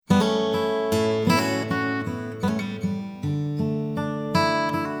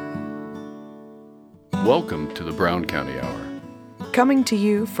Welcome to the Brown County Hour. Coming to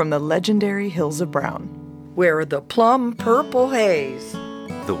you from the legendary Hills of Brown, where the plum purple haze,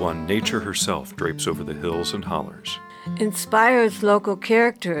 the one nature herself drapes over the hills and hollers, inspires local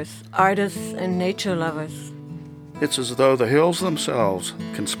characters, artists, and nature lovers. It's as though the hills themselves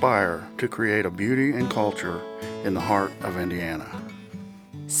conspire to create a beauty and culture in the heart of Indiana.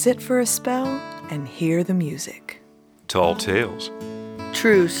 Sit for a spell and hear the music. Tall tales,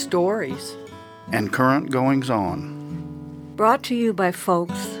 true stories, and current goings-on. Brought to you by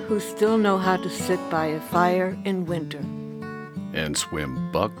folks who still know how to sit by a fire in winter and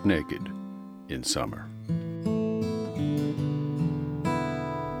swim buck naked in summer.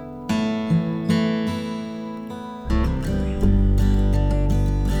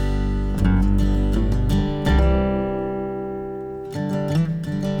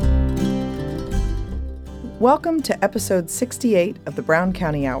 Welcome to episode 68 of the Brown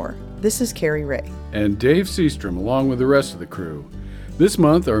County Hour. This is Carrie Ray. And Dave Seastrom, along with the rest of the crew. This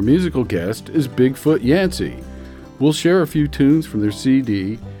month, our musical guest is Bigfoot Yancey. We'll share a few tunes from their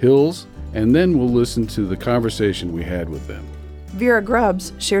CD, Hills, and then we'll listen to the conversation we had with them. Vera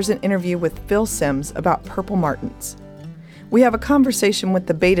Grubbs shares an interview with Phil Simms about Purple Martins. We have a conversation with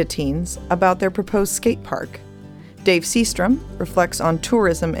the Beta Teens about their proposed skate park. Dave Seastrom reflects on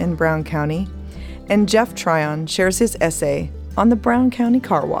tourism in Brown County, and Jeff Tryon shares his essay on the Brown County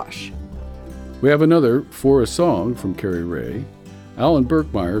Car Wash. We have another For a Song from Carrie Ray. Alan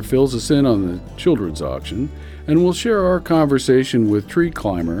Berkmeyer fills us in on the children's auction, and we'll share our conversation with tree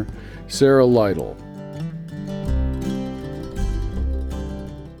climber Sarah Lytle.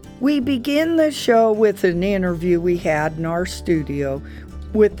 We begin the show with an interview we had in our studio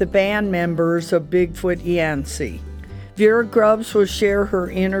with the band members of Bigfoot Yancey. Vera Grubbs will share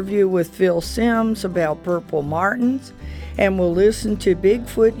her interview with Phil Simms about Purple Martins, and we'll listen to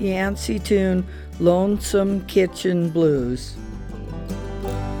Bigfoot Yancey tune Lonesome Kitchen Blues.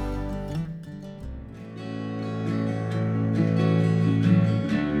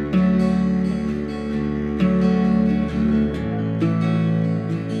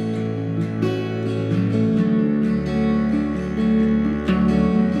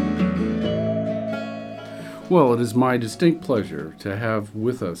 Well, it is my distinct pleasure to have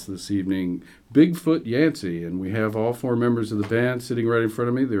with us this evening Bigfoot Yancey, and we have all four members of the band sitting right in front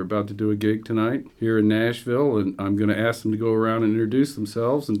of me. They're about to do a gig tonight here in Nashville, and I'm going to ask them to go around and introduce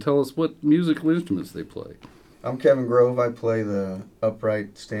themselves and tell us what musical instruments they play. I'm Kevin Grove. I play the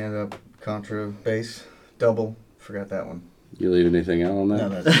upright, stand-up, contra, bass, double. Forgot that one. You leave anything out on that?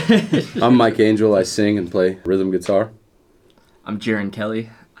 No, that's it. I'm Mike Angel. I sing and play rhythm guitar. I'm Jaron Kelly.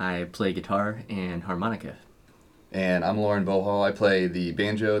 I play guitar and harmonica. And I'm Lauren Bohall. I play the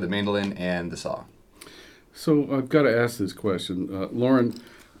banjo, the mandolin, and the saw. So I've got to ask this question. Lauren,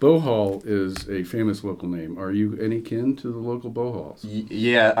 Bohall is a famous local name. Are you any kin to the local Bohalls?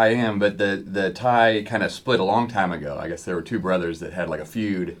 Yeah, I am, but the tie kind of split a long time ago. I guess there were two brothers that had like a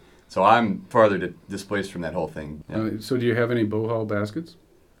feud, so I'm farther displaced from that whole thing. Yeah. So do you have any Bohall baskets?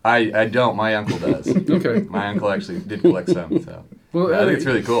 I don't. My uncle does. Okay. My uncle actually did collect some, so well, I think it's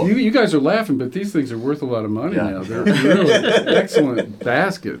really cool. You guys are laughing, but these things are worth a lot of money now. They're really excellent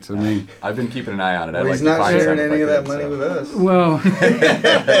baskets. I mean, I've been keeping an eye on it. Well, he's not sharing any of that money with us. Well,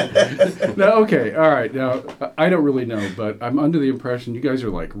 no, okay, all right. Now, I don't really know, but I'm under the impression you guys are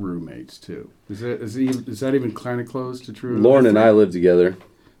like roommates too. Is that even kind of close to true? Lauren and I live together.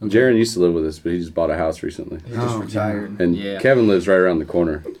 Okay. Jaron used to live with us, but he just bought a house recently. He just retired. And Kevin lives right around the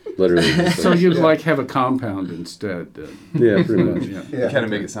corner, literally. So you'd like have a compound instead? Yeah, pretty much. You kind of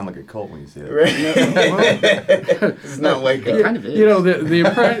make it sound like a cult when you say that. Right. It's not wake up. It kind of is. You know,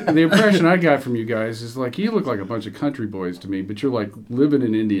 the impression I got from you guys is like you look like a bunch of country boys to me, but you're like living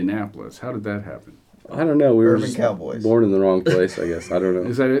in Indianapolis. How did that happen? I don't know. We were just Cowboys. Born in the wrong place, I guess. I don't know.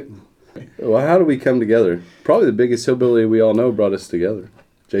 Is that it? Well, how did we come together? Probably the biggest hillbilly we all know brought us together.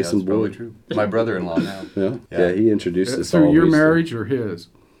 Jason That's probably true. My brother-in-law now. Yeah, he introduced us all. Through your marriage or his?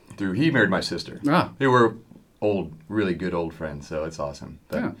 He married my sister. Ah. They were really good old friends, so it's awesome.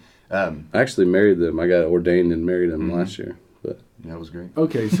 But, yeah. I actually married them. I got ordained and married them last year. But that was great.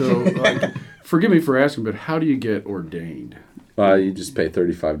 Okay, so forgive me for asking, but how do you get ordained? You just pay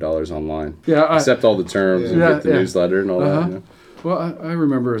 $35 online. Yeah, accept all the terms and get the newsletter and all that. You know? Well, I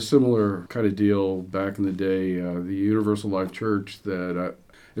remember a similar kind of deal back in the day. The Universal Life Church that,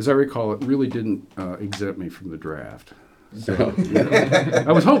 as I recall, it really didn't exempt me from the draft. So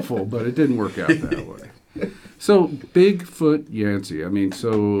I was hopeful, but it didn't work out that way. So, Bigfoot Yancey, I mean,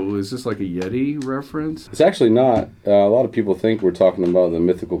 so is this like a Yeti reference? It's actually not. A lot of people think we're talking about the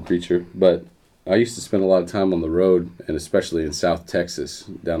mythical creature, but I used to spend a lot of time on the road, and especially in South Texas,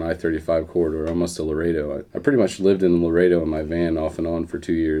 down I-35 corridor, almost to Laredo. I pretty much lived in Laredo in my van off and on for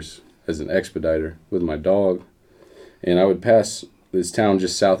 2 years as an expediter with my dog. And I would pass this town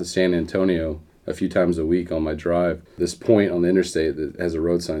just south of San Antonio a few times a week on my drive. This point on the interstate that has a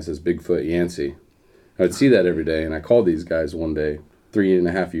road sign that says Bigfoot Yancey. I would see that every day, and I called these guys one day,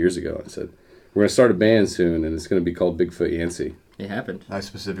 3.5 years ago. I said, we're going to start a band soon, and it's going to be called Bigfoot Yancey. It happened. I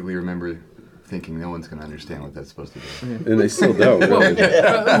specifically remember thinking no one's going to understand what that's supposed to do. And they still don't, really.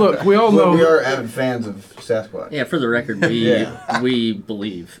 Look, we all know. We are avid fans of Sasquatch. Yeah, for the record, we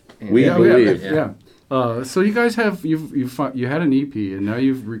believe. We believe. Yeah. So you guys have you had an EP and now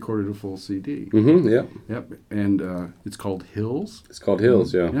you've recorded a full CD. Mm-hmm. Yeah. Yep. And it's called Hills. It's called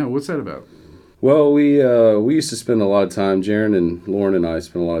Hills. Yeah. Yeah. What's that about? Well, we used to spend a lot of time. Jaron and Lauren and I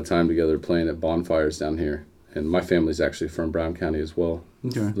spent a lot of time together playing at bonfires down here. And my family's actually from Brown County as well.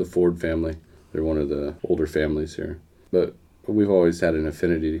 Okay. The Ford family. They're one of the older families here. But we've always had an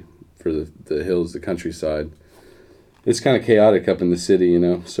affinity for the hills, the countryside. It's kind of chaotic up in the city, you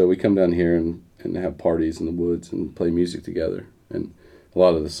know. So we come down here and have parties in the woods and play music together. And a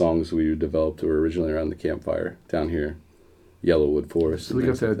lot of the songs we developed were originally around the campfire down here, Yellowwood Forest. So they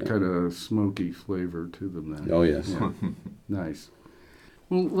got that kind of smoky flavor to them then. Oh, yes. Yeah. Nice.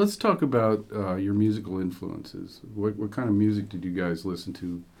 Well, let's talk about your musical influences. What kind of music did you guys listen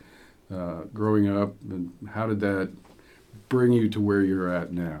to growing up, and how did that bring you to where you're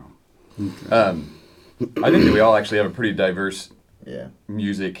at now? Okay. I think that we all actually have a pretty diverse Yeah.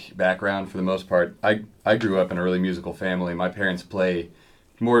 music background for the most part. I grew up in a really musical family. My parents play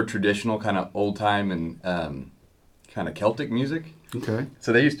more traditional, kind of old time and kind of Celtic music. Okay.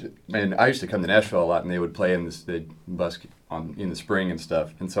 So they used to, and I used to come to Nashville a lot, and they would play in this, they'd busk in the spring and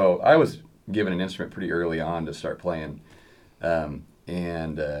stuff. And so I was given an instrument pretty early on to start playing.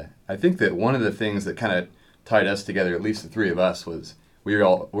 I think that one of the things that kind of tied us together, at least the three of us, was we're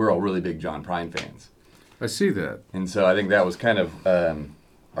all really big John Prine fans. I see that. And so I think that was kind of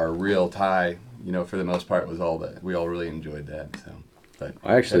our real tie, you know, for the most part, was all that. We all really enjoyed that. So, but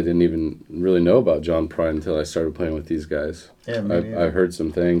I actually didn't even really know about John Prine until I started playing with these guys. Yeah, I've heard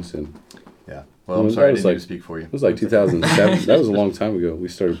some things. And yeah. Well, I'm sorry I didn't need to speak for you. It was like 2007. That was a long time ago. We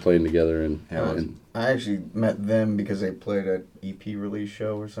started playing together. And I actually met them because they played an EP release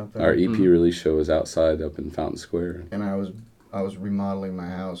show or something. Our EP release show was outside up in Fountain Square. And I was remodeling my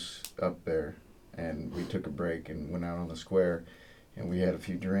house up there, and we took a break and went out on the square, and we had a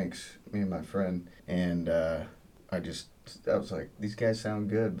few drinks, me and my friend, and I was like, these guys sound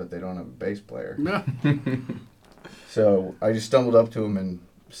good, but they don't have a bass player. No. So I just stumbled up to them and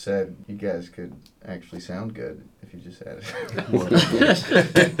said, you guys could actually sound good if you just had it.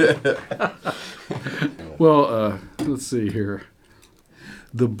 Well, let's see here.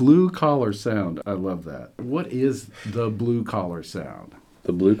 The blue collar sound. I love that. What is the blue collar sound?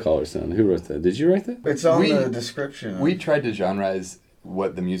 The blue collar sound. Who wrote that? Did you write that? It's on the description. We tried to genreize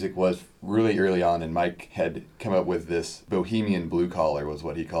what the music was really early on, and Mike had come up with this bohemian blue collar was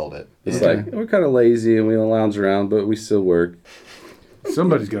what he called it. It's like, we're kind of lazy and we lounge around, but we still work.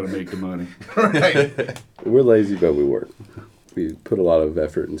 Somebody's got to make the money. Right. We're lazy, but we work. We put a lot of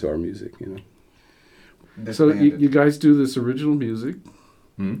effort into our music, you know. So you guys do this original music.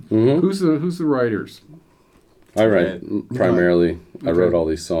 Mm-hmm. Who's the writers? I write primarily. Okay. I wrote all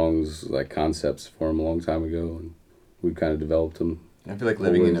these songs, like concepts for them a long time ago, and we've kind of developed them. I feel like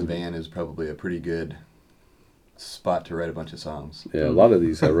living in a van is probably a pretty good spot to write a bunch of songs. Yeah, a lot of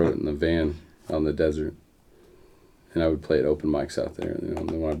these I wrote in the van out in the desert. And I would play at open mics out there. You know, and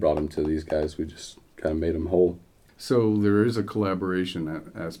then when I brought them to these guys, we just kind of made them whole. So there is a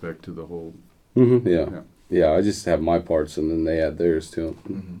collaboration aspect to the whole. Mm-hmm, yeah. I just have my parts, and then they add theirs to them.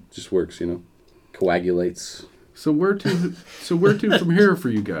 Mm-hmm. Just works, you know. Coagulates. So where to from here for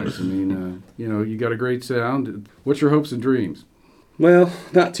you guys? I mean, you know, you got a great sound. What's your hopes and dreams? Well,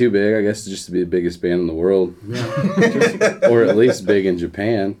 not too big. I guess just to be the biggest band in the world. Yeah. Or at least big in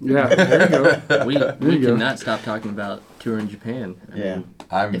Japan. Yeah, there you go. We cannot stop talking about touring Japan.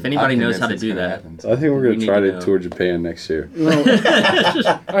 I mean, if anybody knows how to do that. I think we're going to try to tour Japan next year. Well,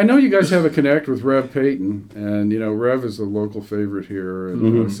 I know you guys have a connect with Rev Payton, and, you know, Rev is a local favorite here,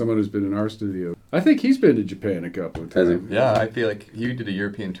 and someone who's been in our studio. I think he's been to Japan a couple of times. Yeah, I feel like he did a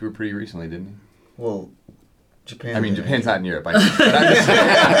European tour pretty recently, didn't he? Well, Japan. I mean, Japan's not in Europe.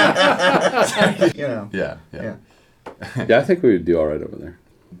 You know. Yeah. Yeah, I think we would do all right over there.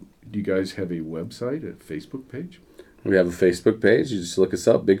 Do you guys have a website, a Facebook page? We have a Facebook page. You just look us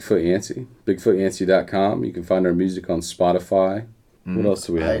up, Bigfoot Yancey. BigfootYancey.com. You can find our music on Spotify. What else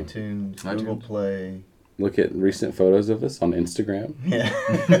do we have? iTunes, Google Play. Look at recent photos of us on Instagram. Yeah.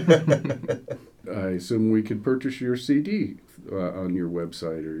 assume we could purchase your CD on your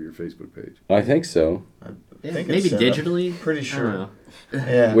website or your Facebook page. I think so. Maybe digitally? Pretty sure. I don't know.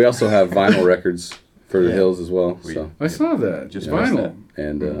 Yeah. We also have vinyl records for the Hills as well. So. I saw that. Just vinyl.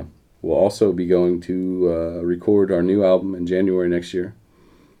 And we'll also be going to record our new album in January next year.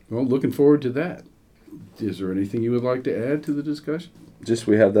 Well, looking forward to that. Is there anything you would like to add to the discussion? Just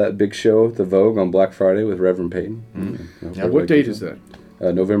we have that big show at the Vogue on Black Friday with Reverend Peyton. What date is that?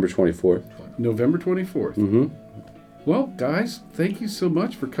 November 24th. November 24th. Mm-hmm. Well, guys, thank you so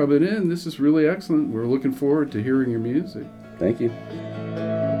much for coming in. This is really excellent. We're looking forward to hearing your music. Thank you.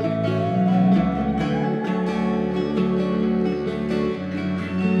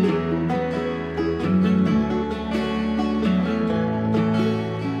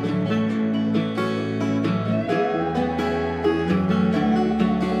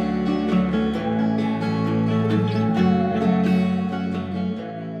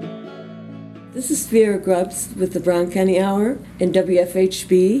 This is Vera Grubbs with the Brown County Hour and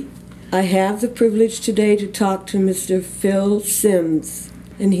WFHB. I have the privilege today to talk to Mr. Phil Sims,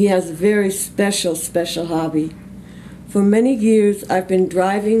 and he has a very special hobby. For many years, I've been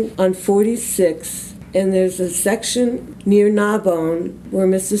driving on 46, and there's a section near Gnawbone where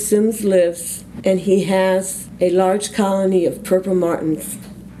Mr. Sims lives, and he has a large colony of purple martins.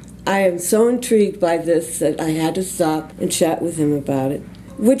 I am so intrigued by this that I had to stop and chat with him about it.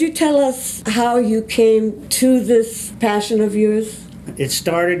 Would you tell us how you came to this passion of yours? It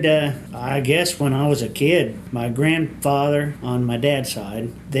started, I guess, when I was a kid. My grandfather, on my dad's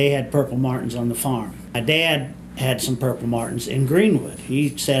side, they had purple martins on the farm. My dad had some purple martins in Greenwood.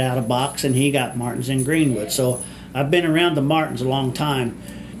 He set out a box and he got martins in Greenwood. So I've been around the martins a long time.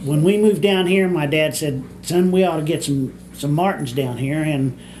 When we moved down here, my dad said, "Son, we ought to get some martins down here."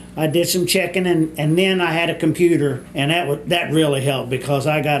 And I did some checking, and then I had a computer, and that really helped because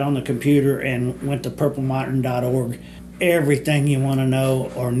I got on the computer and went to purplemartin.org. Everything you want to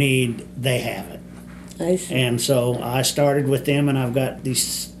know or need, they have it. I see. And so I started with them, and I've got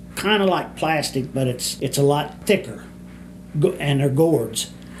these kind of like plastic, but it's a lot thicker, and they're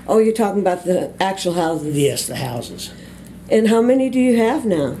gourds. Oh, you're talking about the actual houses? Yes, the houses. And how many do you have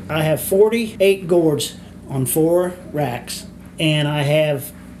now? I have 48 gourds on 4 racks, and I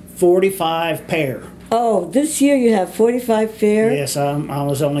have 45 pair. Oh, this year you have 45 pair? Yes, I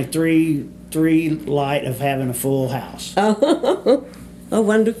was only three light of having a full house. Oh,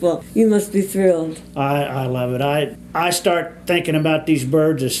 wonderful. You must be thrilled. I love it. I start thinking about these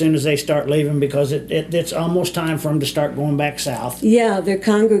birds as soon as they start leaving because it's almost time for them to start going back south. Yeah, they're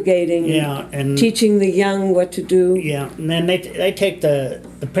congregating. Yeah, and teaching the young what to do. Yeah, and then they take the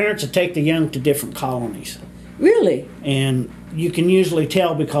parents will take the young to different colonies. Really? And you can usually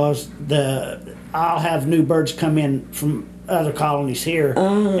tell because I'll have new birds come in from other colonies here,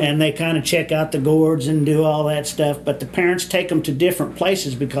 and they kind of check out the gourds and do all that stuff, but the parents take them to different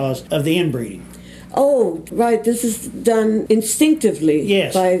places because of the inbreeding. Oh, right. This is done instinctively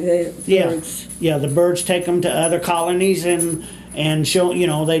by the birds. Yeah, the birds take them to other colonies and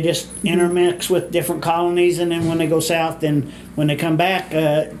show, they just intermix with different colonies, and then when they go south, then when they come back,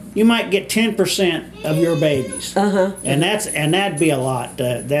 you might get 10% of your babies. And that'd be a lot.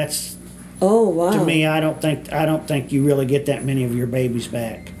 That's Oh, wow. To me, I don't think you really get that many of your babies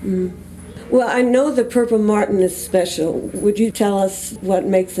back. Well, I know the purple martin is special. Would you tell us what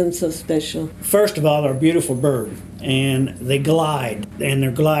makes them so special? First of all, they're a beautiful bird, and they glide, and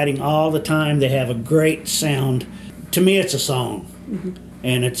they're gliding all the time. They have a great sound. To me, it's a song,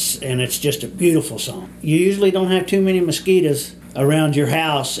 and it's just a beautiful song. You usually don't have too many mosquitoes around your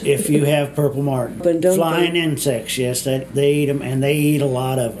house if you have purple martin. But don't Flying insects, yes, they eat them, and they eat a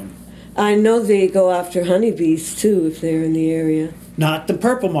lot of them. I know they go after honeybees, too, if they're in the area. Not the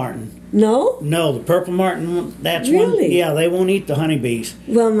purple martin. No? No, the purple martin, that's Really? one. Yeah, they won't eat the honeybees.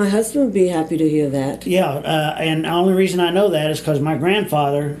 Well, my husband would be happy to hear that. Yeah, and the only reason I know that is because my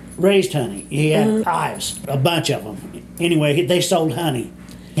grandfather raised honey. He had hives, a bunch of them. Anyway, they sold honey.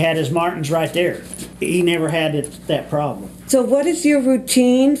 He had his martins right there. He never had that problem. So what is your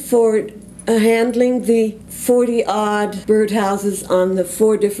routine for handling the 40-odd birdhouses on the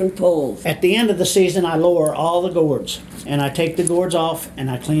 4 different poles? At the end of the season, I lower all the gourds, and I take the gourds off,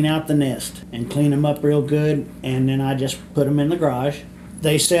 and I clean out the nest, and clean them up real good, and then I just put them in the garage.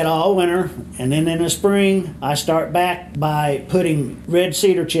 They set all winter, and then in the spring, I start back by putting red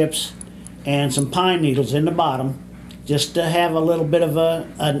cedar chips and some pine needles in the bottom, just to have a little bit of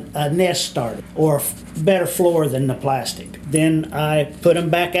a nest started, or a better floor than the plastic. Then I put them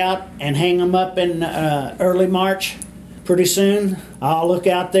back out and hang them up in early March. Pretty soon I'll look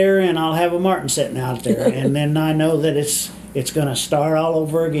out there and I'll have a martin sitting out there, and then I know that it's going to start all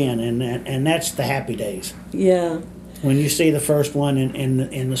over again, and that's the happy days. Yeah. When you see the first one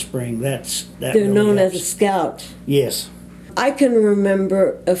in the spring, that They're really known helps. as a scout. Yes. I can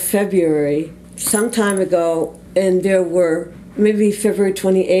remember a February some time ago, and there were maybe February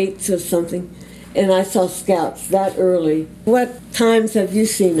 28th or something, and I saw scouts that early. What times have you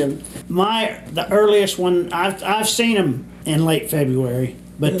seen them? The earliest one I've seen them in late February,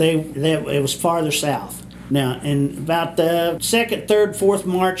 but it was farther south. Now, in about the 2nd, 3rd, 4th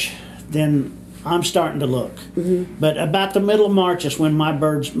March, then I'm starting to look. But about the middle of March is when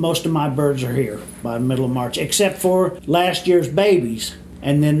most of my birds are here, by the middle of March, except for last year's babies.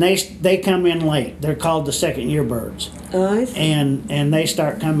 And then they come in late. They're called the second-year birds. Oh, I see. And they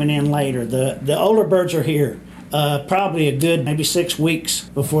start coming in later. The older birds are here. Probably a good maybe 6 weeks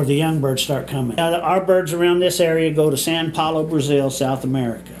before the young birds start coming. Our birds around this area go to Sao Paulo, Brazil, South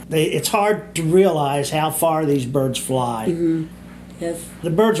America. It's hard to realize how far these birds fly. Yes. The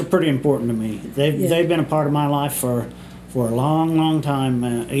birds are pretty important to me. They've been a part of my life for a long, long time,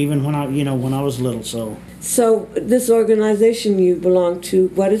 even when I was little. So this organization you belong to,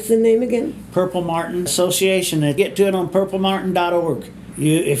 what is the name again? Purple Martin Association. Get to it on purplemartin.org.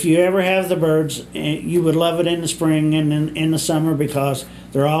 If you ever have the birds, you would love it in the spring and in the summer because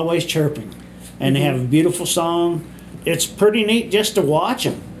they're always chirping, and they have a beautiful song. It's pretty neat just to watch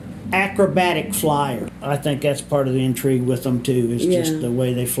them. Acrobatic flyer. I think that's part of the intrigue with them too, is just the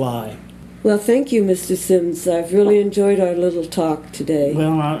way they fly. Well, thank you, Mr. Sims. I've really enjoyed our little talk today.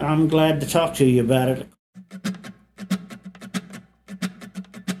 Well, I'm glad to talk to you about it.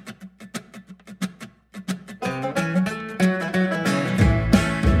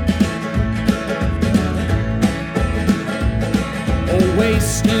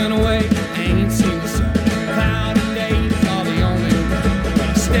 Wasting away, ain't seen the sun. Cloudy days are the only when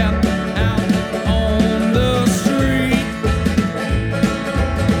I step out on the street.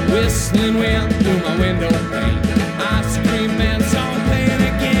 Whistling wind through my window pane. Ice cream man song playing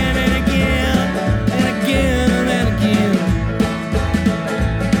again and again and again and again.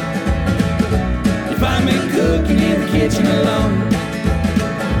 You find me cooking in the kitchen alone.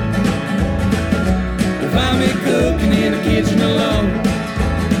 You find me cooking in the kitchen alone.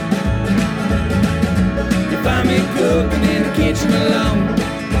 Find me cooking in the kitchen alone.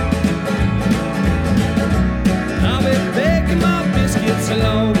 I'll be baking my biscuits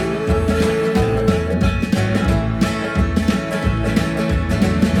alone.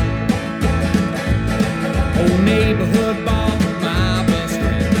 Old neighborhood ball, my best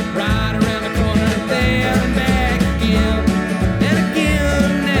friend, right around the corner, there and back again, and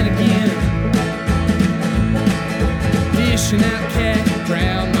again and again. Dishing out cat,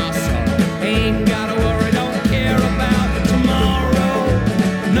 drown my soul. Ain't gotta worry.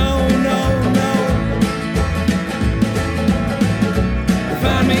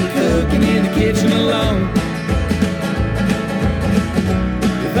 Kitchen alone.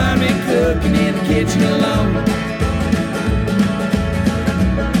 You find me cooking in the kitchen alone.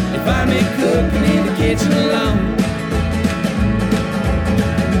 You find me cooking in the kitchen alone.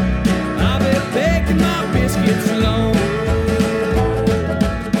 I'll be baking my biscuits alone.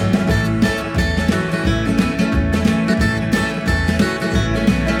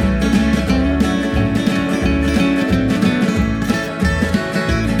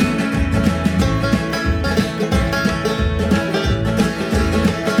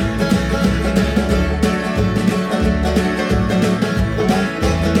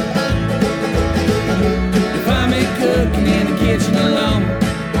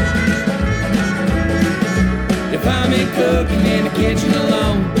 Cooking in the kitchen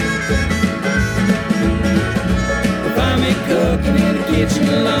alone. You find me cooking in the kitchen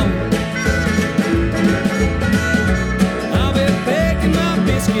alone. I'll be baking my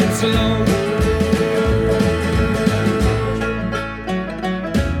biscuits alone.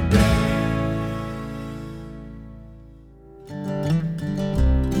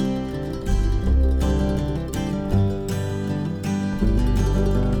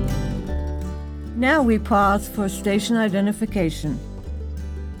 Now we pause for station identification.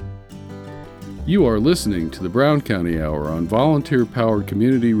 You are listening to the Brown County Hour on volunteer-powered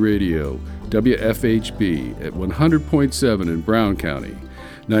community radio, WFHB, at 100.7 in Brown County,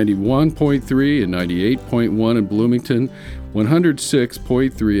 91.3 and 98.1 in Bloomington,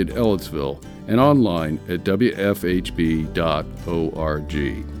 106.3 in Ellettsville, and online at wfhb.org.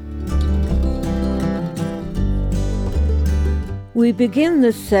 We begin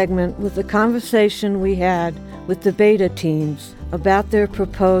this segment with the conversation we had with the Beta teens about their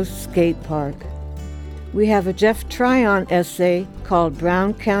proposed skate park. We have a Jeff Tryon essay called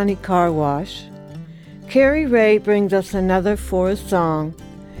Brown County Car Wash, Carrie Ray brings us another Forest song.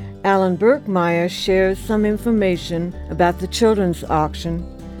 Alan Burkmeyer shares some information about the children's auction,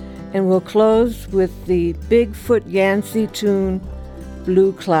 and we'll close with the Bigfoot Yancey tune,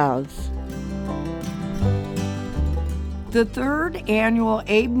 Blue Clouds. The third annual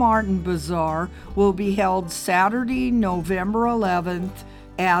Abe Martin Bazaar will be held Saturday, November 11th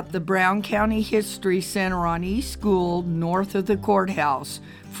at the Brown County History Center on East Gould, north of the courthouse,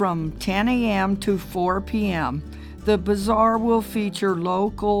 from 10 a.m. to 4 p.m. The bazaar will feature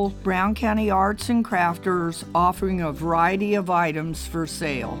local Brown County arts and crafters offering a variety of items for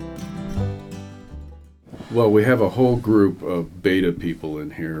sale. Well, we have a whole group of Beta people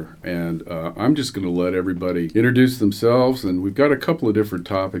in here, and I'm just going to let everybody introduce themselves, and we've got a couple of different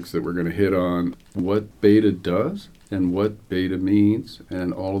topics that we're going to hit on: what Beta does and what Beta means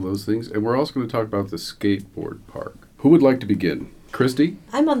and all of those things, and we're also going to talk about the skateboard park. Who would like to begin? Christy?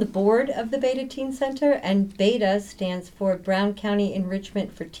 I'm on the board of the Beta Teen Center, and Beta stands for Brown County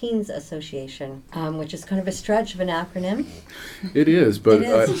Enrichment for Teens Association, which is kind of a stretch of an acronym. It is, but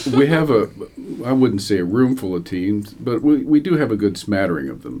we have I wouldn't say a room full of teens, but we do have a good smattering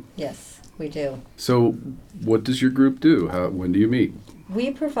of them. Yes, we do. So what does your group do? When do you meet?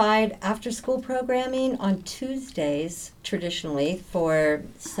 We provide after-school programming on Tuesdays, traditionally,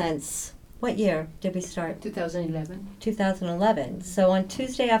 since... What year did we start? 2011. 2011. So on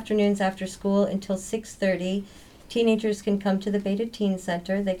Tuesday afternoons after school until 6:30, teenagers can come to the Beta Teen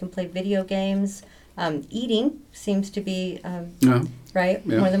Center. They can play video games. Eating seems to be, right,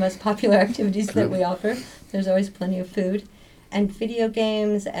 one of the most popular activities that we offer. There's always plenty of food. And video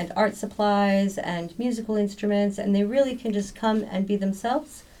games and art supplies and musical instruments. And they really can just come and be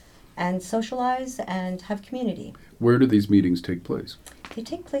themselves and socialize and have community. Where do these meetings take place? They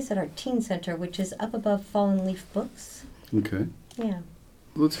take place at our teen center, which is up above Fallen Leaf Books. Okay. Yeah.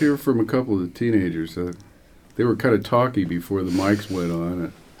 Let's hear from a couple of the teenagers. They were kind of talky before the mics went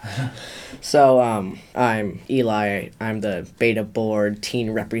on. So, I'm Eli. I'm the Beta Board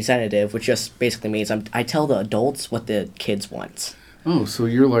teen representative, which just basically means I tell the adults what the kids want. Oh, so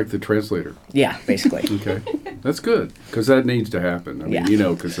you're like the translator. Yeah, basically. Okay. That's good, because that needs to happen. I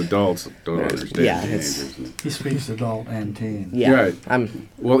mean, because adults don't understand teenagers. He speaks adult and teen. Yeah, right. I'm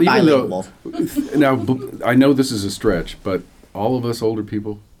bilingual. Now, I know this is a stretch, but all of us older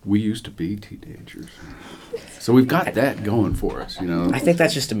people, we used to be teenagers. So we've got that going for us, I think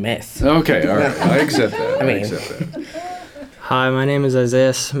that's just a myth. Okay, all right. I accept that. I accept that. Hi, my name is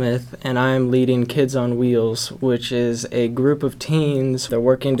Isaiah Smith, and I'm leading Kids on Wheels, which is a group of teens. They're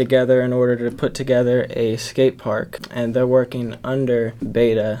working together in order to put together a skate park, and they're working under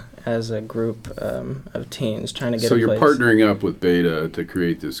Beta as a group of teens trying to get So a you're place. partnering up with Beta to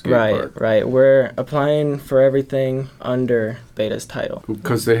create this skate park. Right. We're applying for everything under Beta's title.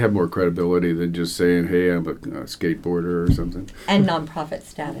 Because they have more credibility than just saying, hey, I'm a skateboarder or something. And nonprofit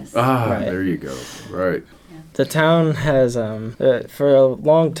status. There you go. Right. The town has, for a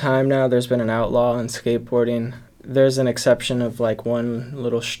long time now, there's been an outlaw on skateboarding. There's an exception of like one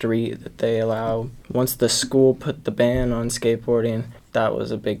little street that they allow. Once the school put the ban on skateboarding, that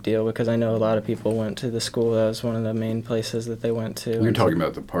was a big deal because I know a lot of people went to the school. That was one of the main places that they went to. You're talking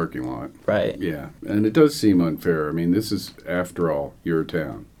about the parking lot. Right. Yeah. And it does seem unfair. I mean, this is, after all, your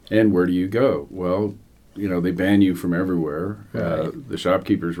town. And where do you go? Well, they ban you from everywhere. Right. The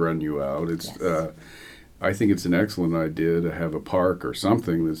shopkeepers run you out. I think it's an excellent idea to have a park or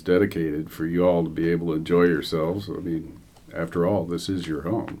something that's dedicated for you all to be able to enjoy yourselves. I mean, after all, this is your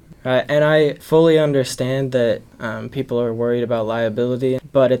home. And I fully understand that people are worried about liability,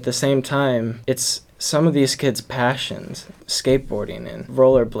 but at the same time, it's some of these kids' passions, skateboarding and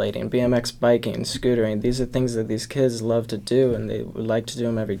rollerblading, BMX biking, scootering. These are things that these kids love to do, and they would like to do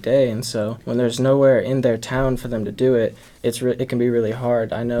them every day. And so when there's nowhere in their town for them to do it, it can be really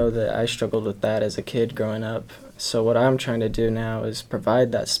hard. I know that I struggled with that as a kid growing up. So what I'm trying to do now is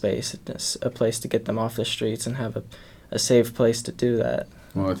provide that space, a place to get them off the streets and have a safe place to do that.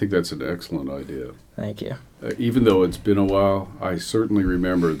 Well, I think that's an excellent idea. Thank you. Even though it's been a while, I certainly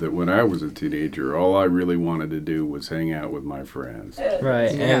remember that when I was a teenager, all I really wanted to do was hang out with my friends.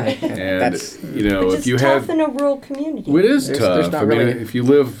 Right. And if you tough have... in a rural community. It is tough. There's not If you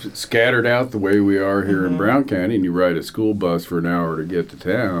live scattered out the way we are here in Brown County and you ride a school bus for an hour to get to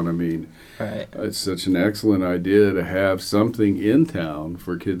town, I mean, it's such an excellent idea to have something in town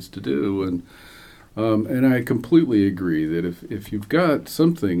for kids to do. And I completely agree that if you've got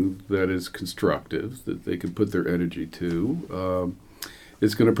something that is constructive, that they can put their energy to,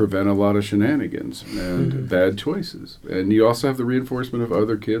 it's going to prevent a lot of shenanigans and bad choices. And you also have the reinforcement of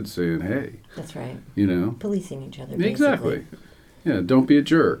other kids saying, hey. That's right. You know. Policing each other, Exactly. Yeah, don't be a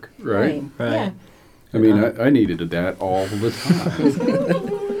jerk, right? Yeah. I mean, I needed that all the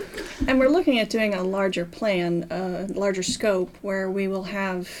time. And we're looking at doing a larger plan, a larger scope, where we will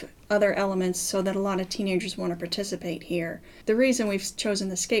have other elements so that a lot of teenagers want to participate here. The reason we've chosen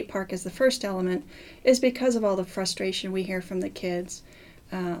the skate park as the first element is because of all the frustration we hear from the kids.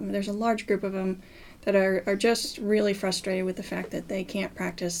 There's a large group of them that are just really frustrated with the fact that they can't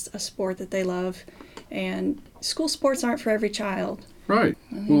practice a sport that they love. And school sports aren't for every child. Right.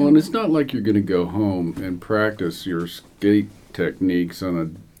 Well, and it's not like you're going to go home and practice your skate techniques on a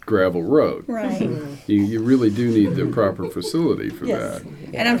gravel road. Right. You really do need the proper facility for that.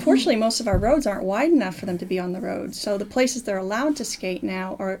 And unfortunately, most of our roads aren't wide enough for them to be on the road. So the places they're allowed to skate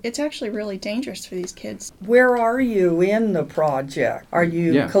now, it's actually really dangerous for these kids. Where are you in the project? Are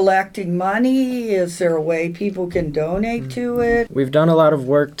you collecting money? Is there a way people can donate to it? We've done a lot of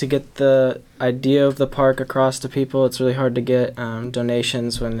work to get the idea of the park across to people. It's really hard to get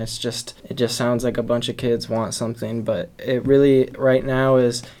donations when it just sounds like a bunch of kids want something, but it really right now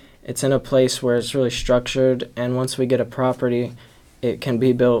it's in a place where it's really structured, and once we get a property, it can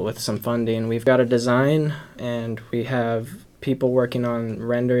be built with some funding. We've got a design, and we have people working on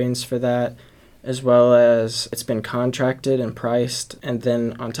renderings for that, as well as it's been contracted and priced. And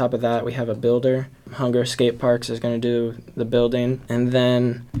then on top of that, we have a builder. Hunger Skate Parks is going to do the building. And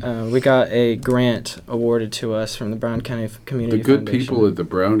then we got a grant awarded to us from the Brown County Community Foundation. The good people at the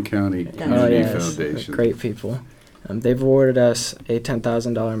Brown County Community Foundation. Great people. They've awarded us a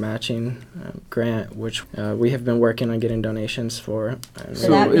 $10,000 matching grant, which we have been working on getting donations for. So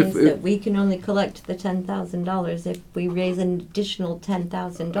that means that we can only collect the $10,000 if we raise an additional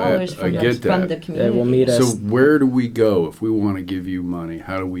 $10,000 from the community. They will meet us. So where do we go if we want to give you money?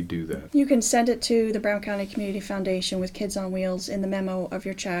 How do we do that? You can send it to the Brown County Community Foundation with Kids on Wheels in the memo of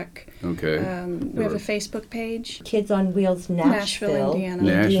your check. Okay. We have a Facebook page. Kids on Wheels Nashville, Indiana.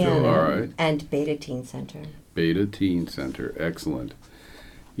 Nashville, all right. And Beta Teen Center. Beta Teen Center. Excellent.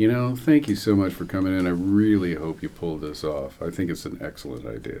 Thank you so much for coming in. I really hope you pull this off. I think it's an excellent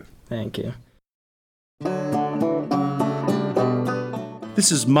idea. Thank you.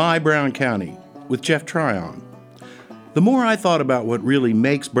 This is My Brown County with Jeff Tryon. The more I thought about what really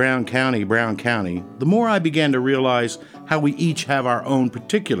makes Brown County, the more I began to realize how we each have our own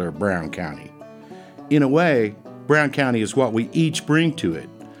particular Brown County. In a way, Brown County is what we each bring to it,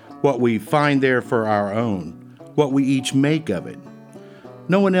 what we find there for our own, what we each make of it.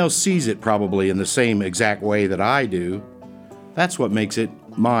 No one else sees it probably in the same exact way that I do. That's what makes it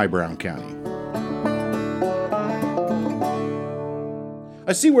my Brown County.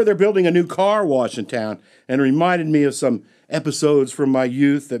 I see where they're building a new car wash in town, and it reminded me of some episodes from my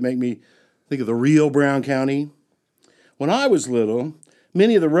youth that make me think of the real Brown County. When I was little,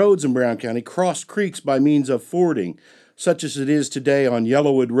 many of the roads in Brown County crossed creeks by means of fording, such as it is today on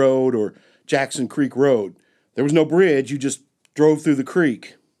Yellowwood Road or Jackson Creek Road. There was no bridge, you just drove through the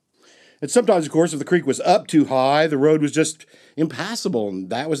creek. And sometimes, of course, if the creek was up too high, the road was just impassable, and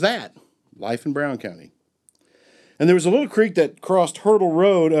that was that. Life in Brown County. And there was a little creek that crossed Hurdle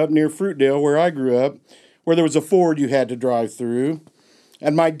Road up near Fruitdale, where I grew up, where there was a ford you had to drive through.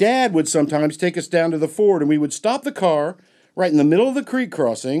 And my dad would sometimes take us down to the ford, and we would stop the car right in the middle of the creek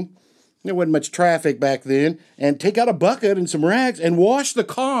crossing. There wasn't much traffic back then, and take out a bucket and some rags and wash the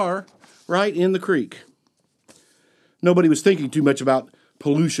car right in the creek. Nobody was thinking too much about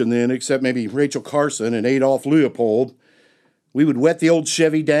pollution then, except maybe Rachel Carson and Adolph Leopold. We would wet the old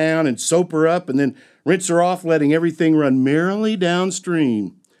Chevy down and soap her up and then rinse her off, letting everything run merrily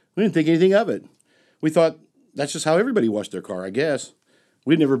downstream. We didn't think anything of it. We thought that's just how everybody washed their car, I guess.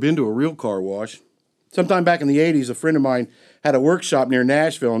 We'd never been to a real car wash. Sometime back in the 80s, a friend of mine had a workshop near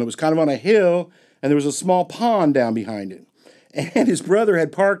Nashville, and it was kind of on a hill, and there was a small pond down behind it. And his brother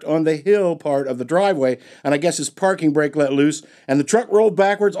had parked on the hill part of the driveway, and I guess his parking brake let loose, and the truck rolled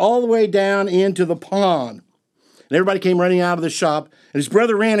backwards all the way down into the pond. And everybody came running out of the shop, and his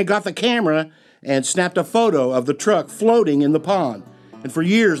brother ran and got the camera and snapped a photo of the truck floating in the pond. And for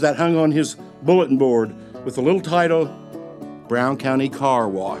years, that hung on his bulletin board with the little title, Brown County Car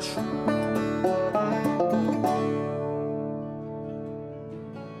Wash.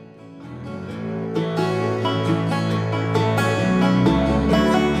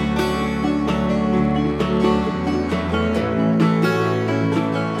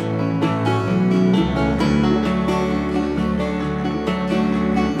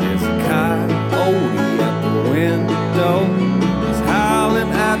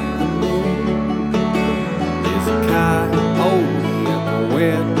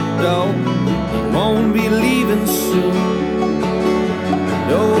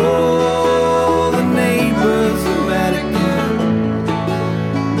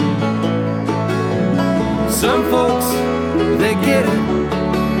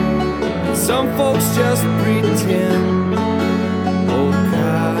 Some folks just pretend. Old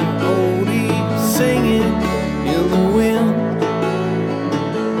coyote singing in the wind.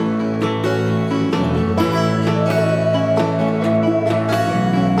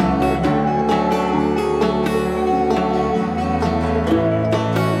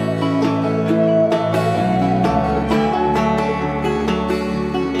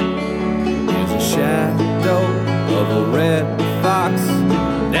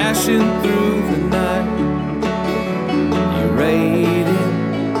 Dashing through the night, he raided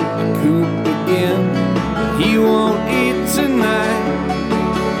the coop again. He won't eat tonight.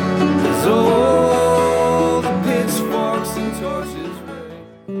 As all the pitchforks and torches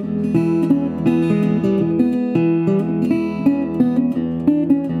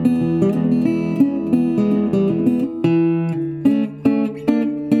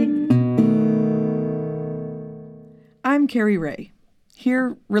I'm Carrie Ray,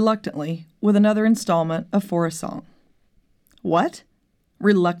 here reluctantly with another installment of For a Song. What?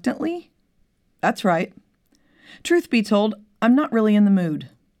 Reluctantly? That's right. Truth be told, I'm not really in the mood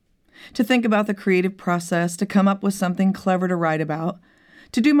to think about the creative process, to come up with something clever to write about,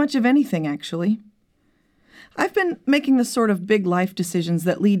 to do much of anything, actually. I've been making the sort of big life decisions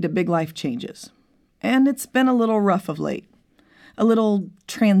that lead to big life changes, and it's been a little rough of late, a little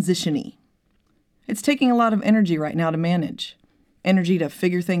transition-y. It's taking a lot of energy right now to manage. Energy to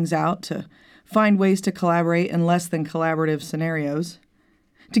figure things out, to find ways to collaborate in less than collaborative scenarios,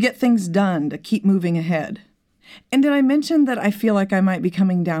 to get things done, to keep moving ahead. And did I mention that I feel like I might be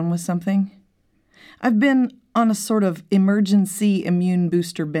coming down with something? I've been on a sort of emergency immune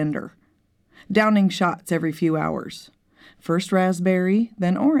booster bender, downing shots every few hours. First raspberry,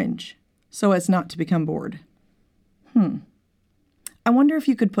 then orange, so as not to become bored. I wonder if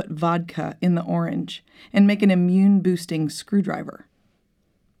you could put vodka in the orange and make an immune-boosting screwdriver.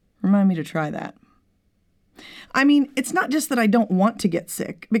 Remind me to try that. I mean, it's not just that I don't want to get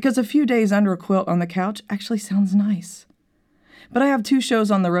sick, because a few days under a quilt on the couch actually sounds nice. But I have 2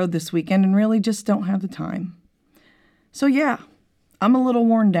 shows on the road this weekend and really just don't have the time. So yeah, I'm a little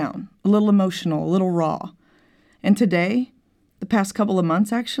worn down, a little emotional, a little raw. And today, the past couple of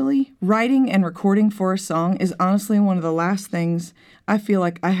months actually, writing and recording For a Song is honestly one of the last things I feel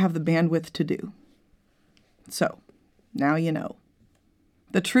like I have the bandwidth to do. So, now you know.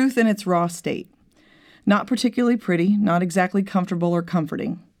 The truth in its raw state. Not particularly pretty, not exactly comfortable or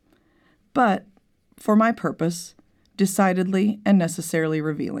comforting, but, for my purpose, decidedly and necessarily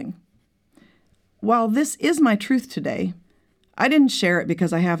revealing. While this is my truth today, I didn't share it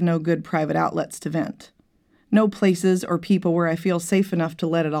because I have no good private outlets to vent. No places or people where I feel safe enough to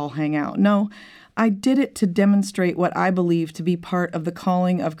let it all hang out. No, I did it to demonstrate what I believe to be part of the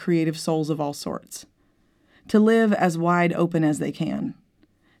calling of creative souls of all sorts. To live as wide open as they can.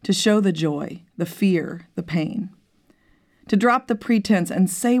 To show the joy, the fear, the pain. To drop the pretense and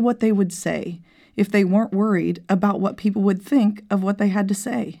say what they would say if they weren't worried about what people would think of what they had to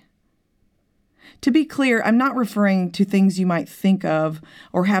say. To be clear, I'm not referring to things you might think of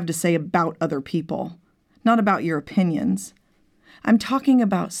or have to say about other people. Not about your opinions. I'm talking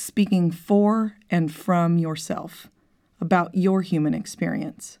about speaking for and from yourself, about your human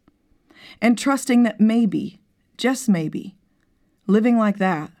experience. And trusting that maybe, just maybe, living like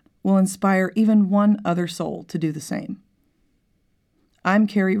that will inspire even one other soul to do the same. I'm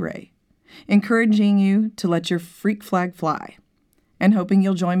Carrie Ray, encouraging you to let your freak flag fly, and hoping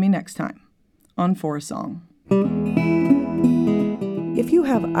you'll join me next time on For a Song. If you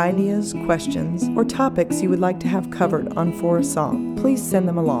have ideas, questions, or topics you would like to have covered on For a Song, please send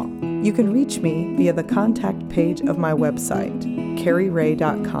them along. You can reach me via the contact page of my website,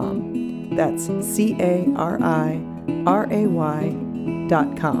 carrieray.com. That's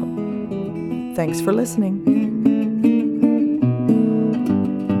CARRAY.com. Thanks for listening.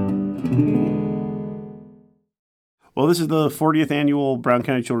 Well, this is the 40th annual Brown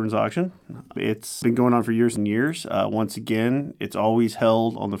County Children's Auction. It's been going on for years and years. Once again, it's always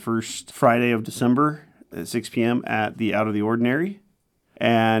held on the first Friday of December at 6 p.m. at the Out of the Ordinary.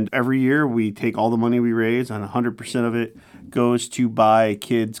 And every year we take all the money we raise, and 100% of it goes to buy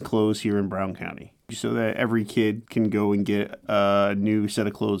kids' clothes here in Brown County, so that every kid can go and get a new set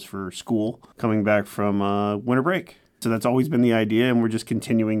of clothes for school coming back from winter break. So that's always been the idea, and we're just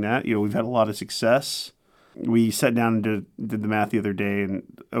continuing that. You know, we've had a lot of success. We sat down and did the math the other day, and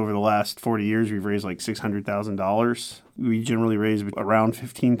over the last 40 years, we've raised like $600,000. We generally raise around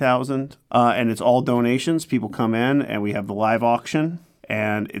 $15,000, and it's all donations. People come in, and we have the live auction,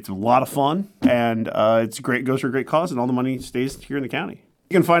 and it's a lot of fun, and it's great. Goes for a great cause, and all the money stays here in the county.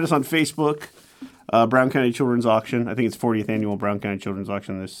 You can find us on Facebook Brown County Children's Auction. I think it's 40th annual Brown County Children's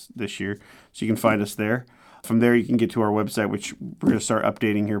Auction this year. So you can find us there. From there, you can get to our website, which we're going to start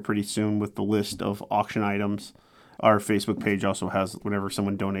updating here pretty soon with the list of auction items. Our Facebook page also has, whenever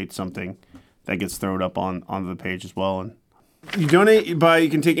someone donates something, that gets thrown up onto the page as well. And you donate by, you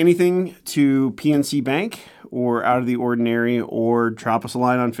can take anything to PNC Bank or Out of the Ordinary, or drop us a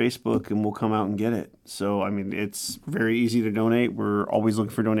line on Facebook and we'll come out and get it. So, I mean, it's very easy to donate. We're always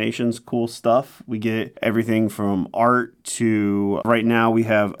looking for donations, cool stuff. We get everything from art to, right now we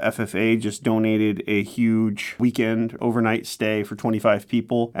have FFA just donated a huge weekend overnight stay for 25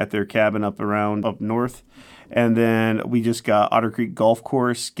 people at their cabin up north. And then we just got Otter Creek Golf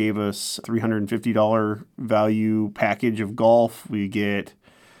Course, gave us $350 value package of golf. We get,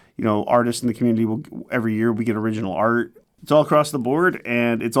 artists in the community every year we get original art. It's all across the board,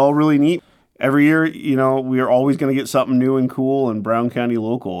 and it's all really neat. Every year, we are always going to get something new and cool and Brown County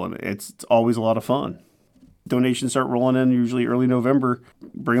local, and it's always a lot of fun. Donations start rolling in usually early November.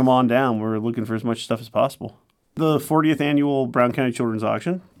 Bring them on down. We're looking for as much stuff as possible. The 40th annual Brown County Children's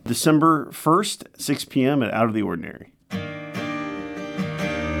Auction, December 1st, 6 p.m. at Out of the Ordinary.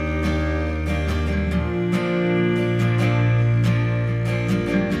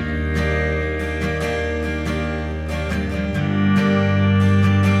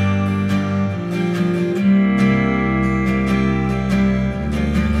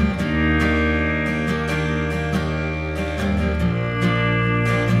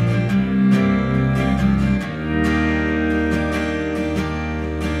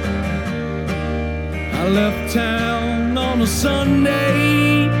 I left town on a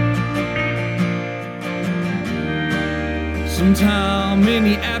Sunday, sometime in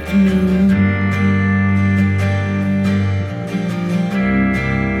the afternoon.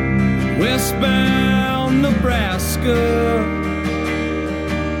 Westbound Nebraska,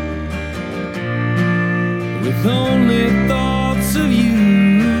 with only thoughts of you.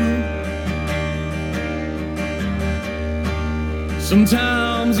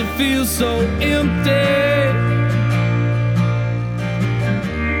 Sometimes it feels so empty,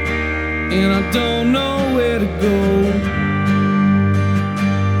 and I don't know where to go.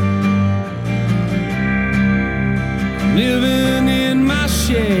 Living in my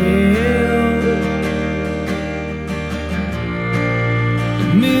shell,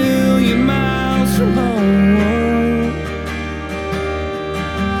 a million miles from home,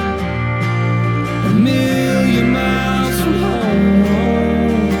 a million miles from home.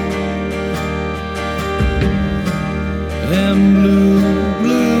 And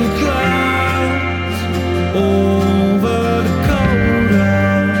blue clouds over Dakota,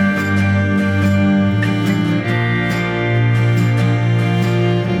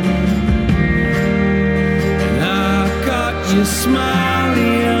 and I got you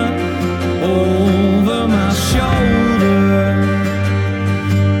smiling over my shoulder.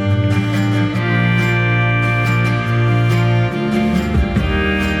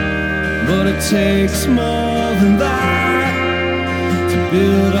 But it takes more than that to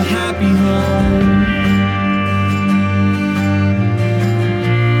build a happy home.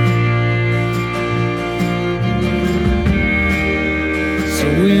 So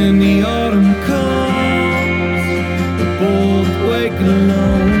when the autumn comes, we're both waking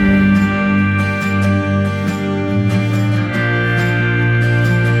alone.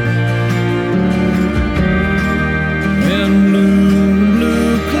 And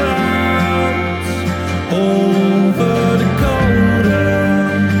blue clouds over Dakota,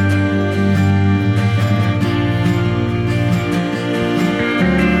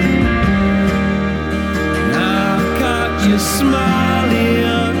 and I got you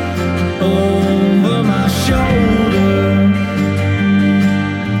smiling over my shoulder.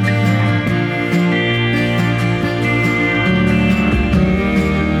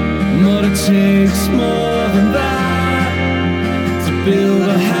 But it takes more than that to build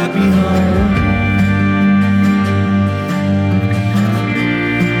a happy home.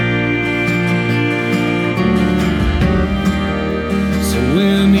 So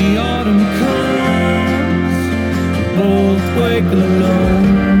when the autumn comes, we both wake alone,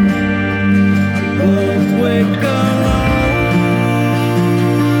 both wake alone.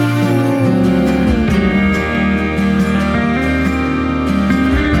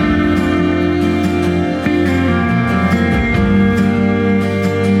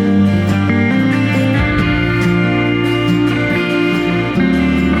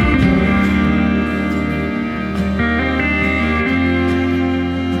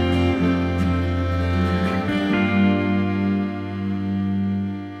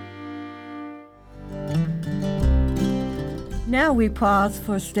 now we pause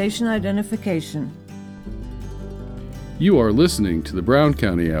for station identification. You are listening to the Brown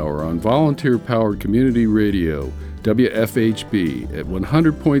County Hour on volunteer-powered community radio, WFHB, at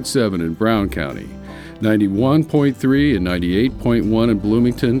 100.7 in Brown County, 91.3 and 98.1 in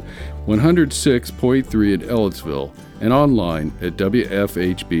Bloomington, 106.3 in Ellettsville, and online at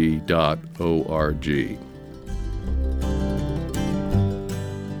wfhb.org.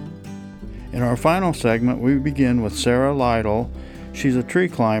 In our final segment, we begin with Sarah Lytle. She's a tree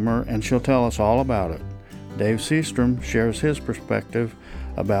climber, and she'll tell us all about it. Dave Seastrom shares his perspective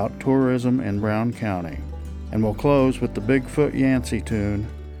about tourism in Brown County. And we'll close with the Bigfoot Yancey tune,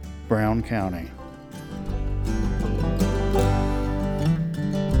 Brown County.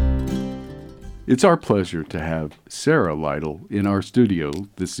 It's our pleasure to have Sarah Lytle in our studio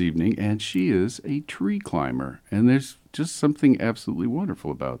this evening, and she is a tree climber, and there's just something absolutely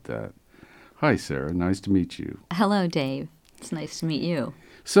wonderful about that. Hi, Sarah. Nice to meet you. Hello, Dave. It's nice to meet you.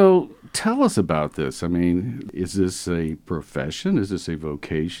 So tell us about this. I mean, is this a profession? Is this a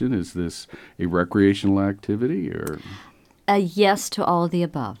vocation? Is this a recreational activity? Or Yes to all of the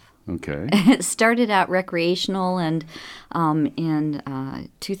above. Okay. It started out recreational, and in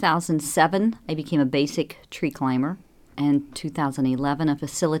 2007, I became a basic tree climber. And 2011, a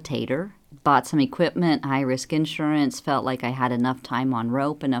facilitator. Bought some equipment, high-risk insurance, felt like I had enough time on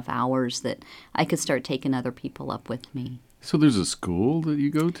rope, enough hours that I could start taking other people up with me. So there's a school that you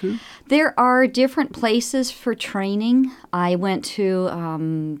go to? There are different places for training. I went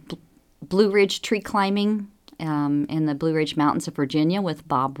to Blue Ridge Tree Climbing in the Blue Ridge Mountains of Virginia with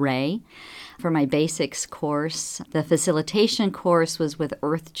Bob Ray for my basics course. The facilitation course was with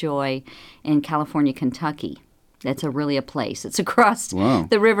Earthjoy in California, Kentucky. It's really a place. It's across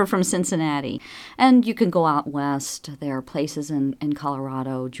the river from Cincinnati. And you can go out west. There are places in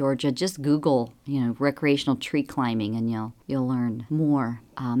Colorado, Georgia. Just Google, recreational tree climbing, and you'll learn more.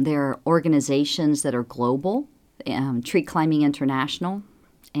 There are organizations that are global, Tree Climbing International,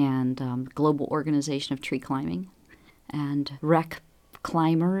 and Global Organization of Tree Climbing, and rec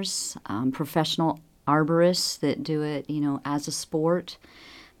climbers, professional arborists that do it, as a sport.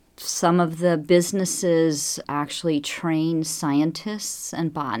 Some of the businesses actually train scientists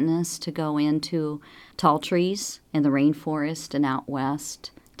and botanists to go into tall trees in the rainforest and out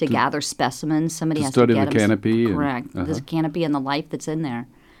west to gather specimens. Somebody has to study get the canopy. Correct. The canopy and the life that's in there.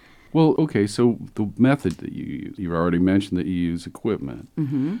 Well, okay, so the method that you use, you've already mentioned that you use equipment.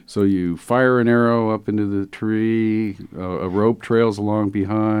 Mm-hmm. So you fire an arrow up into the tree, a rope trails along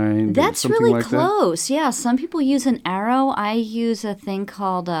behind. That's something really like close. Yeah, some people use an arrow. I use a thing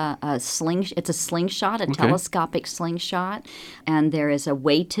called a sling. It's a slingshot, a telescopic slingshot, and there is a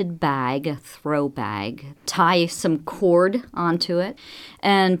weighted bag, a throw bag. Tie some cord onto it,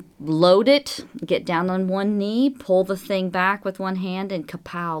 and load it. Get down on one knee, pull the thing back with one hand, and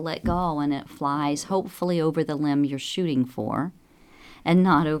kapow, let go, and it flies hopefully over the limb you're shooting for and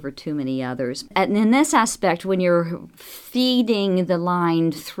not over too many others. And in this aspect, when you're feeding the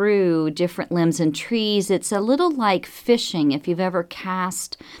line through different limbs and trees, it's a little like fishing. If you've ever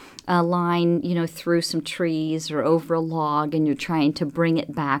cast a line, through some trees or over a log and you're trying to bring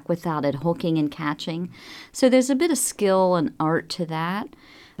it back without it hooking and catching. So there's a bit of skill and art to that.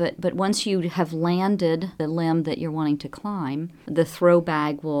 But once you have landed the limb that you're wanting to climb, the throw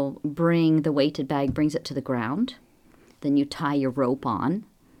bag will the weighted bag brings it to the ground. Then you tie your rope on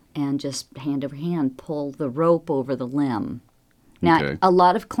and just hand over hand pull the rope over the limb. Now, a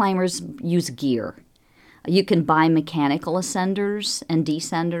lot of climbers use gear. You can buy mechanical ascenders and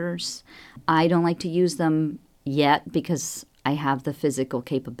descenders. I don't like to use them yet because I have the physical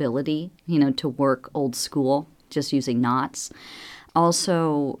capability, to work old school, just using knots.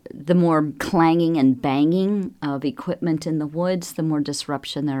 Also, the more clanging and banging of equipment in the woods, the more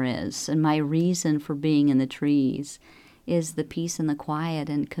disruption there is. And my reason for being in the trees is the peace and the quiet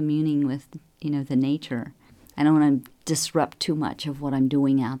and communing with, the nature. I don't want to disrupt too much of what I'm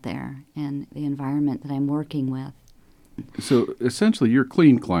doing out there and the environment that I'm working with. So essentially, you're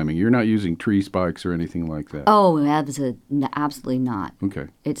clean climbing. You're not using tree spikes or anything like that. Oh, absolutely not. Okay.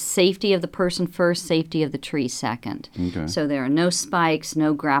 It's safety of the person first, safety of the tree second. Okay. So there are no spikes,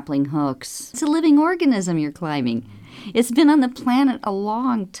 no grappling hooks. It's a living organism you're climbing. It's been on the planet a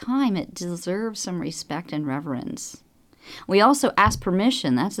long time. It deserves some respect and reverence. We also ask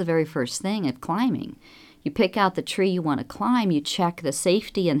permission. That's the very first thing of climbing. You pick out the tree you want to climb, you check the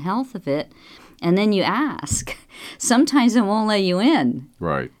safety and health of it, and then you ask. Sometimes it won't let you in.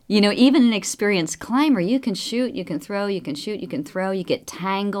 Right. Even an experienced climber, you can shoot, you can throw, you can shoot, you can throw, you get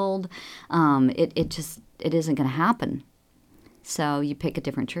tangled. It isn't going to happen. So you pick a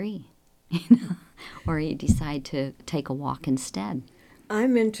different tree. or you decide to take a walk instead.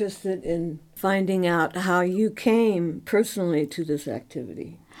 I'm interested in finding out how you came personally to this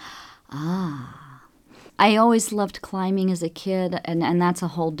activity. I always loved climbing as a kid, and that's a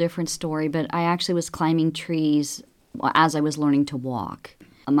whole different story, but I actually was climbing trees as I was learning to walk.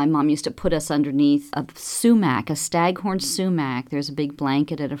 My mom used to put us underneath a sumac, a staghorn sumac. There's a big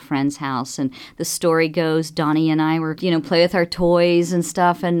blanket at a friend's house, and the story goes Donnie and I were, play with our toys and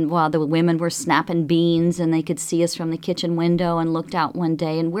stuff, and while the women were snapping beans, and they could see us from the kitchen window, and looked out one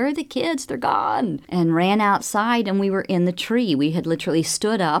day, and where are the kids? They're gone. And ran outside, and we were in the tree. We had literally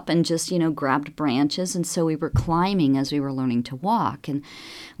stood up and just, grabbed branches, and so we were climbing as we were learning to walk. And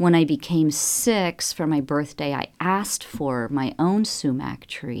when I became 6 for my birthday, I asked for my own sumac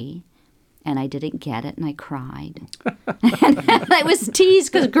tree, and I didn't get it, and I cried. And I was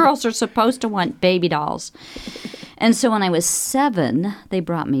teased because girls are supposed to want baby dolls. And so when I was 7, they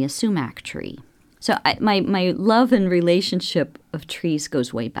brought me a sumac tree. So my love and relationship of trees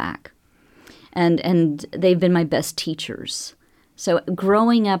goes way back. And they've been my best teachers. So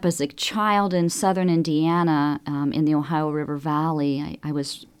growing up as a child in southern Indiana, in the Ohio River Valley, I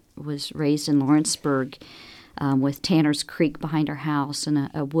was raised in Lawrenceburg, with Tanner's Creek behind our house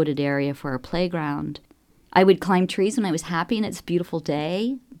and a wooded area for our playground. I would climb trees when I was happy and it's a beautiful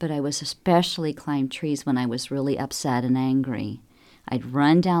day, but I was especially climb trees when I was really upset and angry. I'd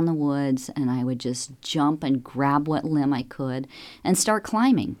run down the woods and I would just jump and grab what limb I could and start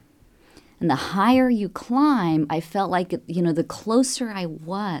climbing. And the higher you climb, I felt like, the closer I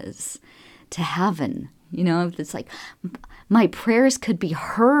was to heaven. It's like my prayers could be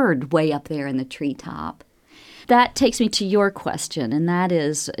heard way up there in the treetop. That takes me to your question, and that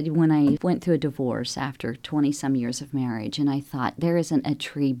is when I went through a divorce after 20-some years of marriage, and I thought, there isn't a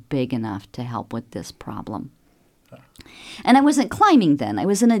tree big enough to help with this problem. And I wasn't climbing then.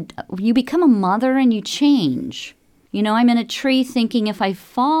 You become a mother and you change. I'm in a tree thinking if I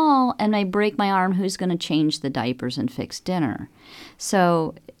fall and I break my arm, who's going to change the diapers and fix dinner?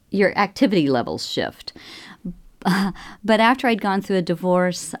 So your activity levels shift. But after I'd gone through a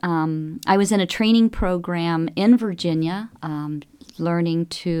divorce, I was in a training program in Virginia, learning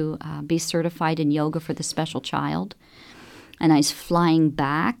to be certified in yoga for the special child. And I was flying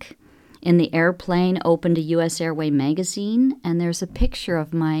back in the airplane, opened a U.S. Airway magazine, and there's a picture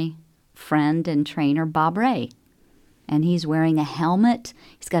of my friend and trainer, Bob Ray. And he's wearing a helmet.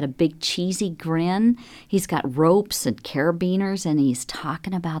 He's got a big cheesy grin. He's got ropes and carabiners, and he's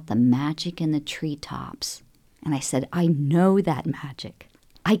talking about the magic in the treetops. And I said, I know that magic.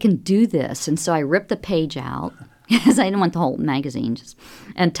 I can do this. And so I ripped the page out, because I didn't want the whole magazine,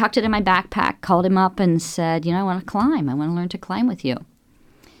 and tucked it in my backpack, called him up and said, I want to climb. I want to learn to climb with you.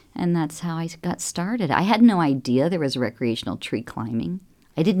 And that's how I got started. I had no idea there was recreational tree climbing.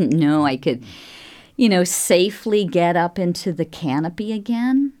 I didn't know I could, safely get up into the canopy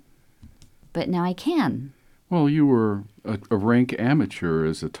again. But now I can. Well, you were a rank amateur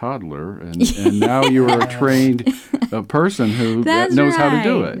as a toddler, and now you are a trained person who knows how to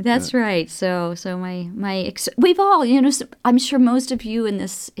do it. That's right. So we've all, I'm sure most of you in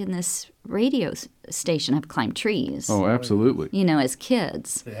this radio station have climbed trees. Oh, absolutely. As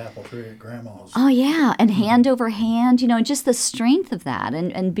kids. The apple tree at Grandma's. Oh, yeah, and hand over hand, just the strength of that,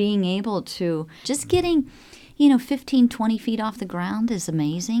 and being able to just getting, 15, 20 feet off the ground is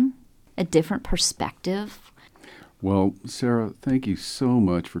amazing. A different perspective. Well, Sarah, thank you so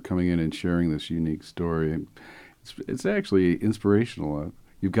much for coming in and sharing this unique story. It's actually inspirational.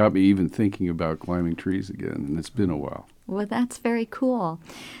 You've got me even thinking about climbing trees again, and it's been a while. Well, that's very cool.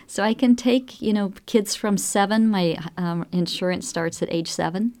 So I can take, kids from 7. My insurance starts at age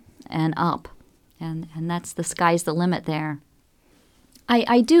 7 and up, and that's the sky's the limit there.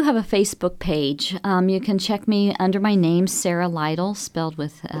 I do have a Facebook page. You can check me under my name, Sarah Lytle, spelled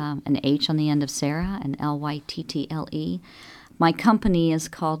with an H on the end of Sarah and Lyttle. My company is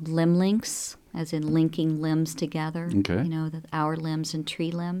called Limb Links, as in linking limbs together. Okay. Our limbs and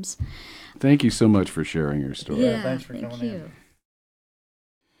tree limbs. Thank you so much for sharing your story. Yeah, thanks for thank coming you. in.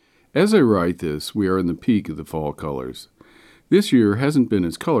 As I write this, we are in the peak of the fall colors. This year hasn't been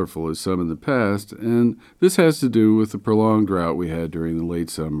as colorful as some in the past, and this has to do with the prolonged drought we had during the late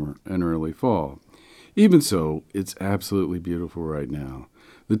summer and early fall. Even so, it's absolutely beautiful right now.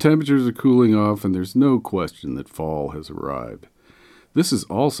 The temperatures are cooling off, and there's no question that fall has arrived. This is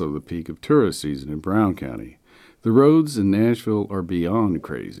also the peak of tourist season in Brown County. The roads in Nashville are beyond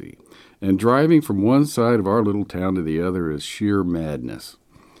crazy, and driving from one side of our little town to the other is sheer madness.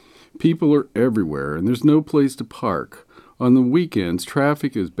 People are everywhere, and there's no place to park. On the weekends,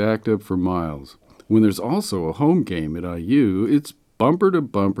 traffic is backed up for miles. When there's also a home game at IU, it's bumper to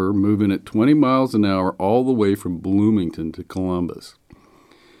bumper, moving at 20 miles an hour all the way from Bloomington to Columbus.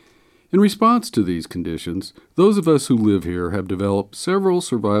 In response to these conditions, those of us who live here have developed several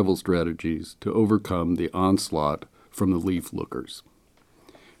survival strategies to overcome the onslaught from the leaf lookers.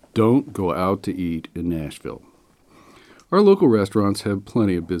 Don't go out to eat in Nashville. Our local restaurants have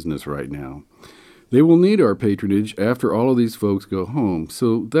plenty of business right now. They will need our patronage after all of these folks go home,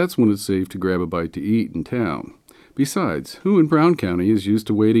 so that's when it's safe to grab a bite to eat in town. Besides, who in Brown County is used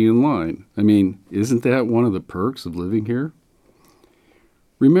to waiting in line? I mean, isn't that one of the perks of living here?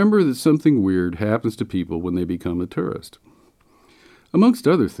 Remember that something weird happens to people when they become a tourist. Amongst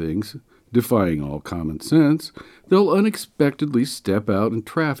other things, defying all common sense, they'll unexpectedly step out in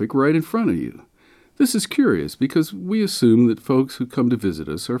traffic right in front of you. This is curious because we assume that folks who come to visit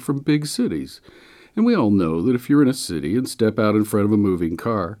us are from big cities, and we all know that if you're in a city and step out in front of a moving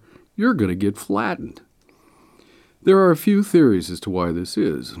car, you're going to get flattened. There are a few theories as to why this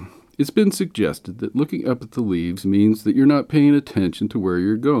is. It's been suggested that looking up at the leaves means that you're not paying attention to where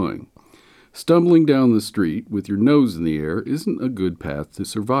you're going. Stumbling down the street with your nose in the air isn't a good path to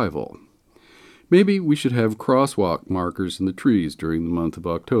survival. Maybe we should have crosswalk markers in the trees during the month of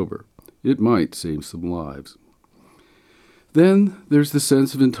October. It might save some lives. Then there's the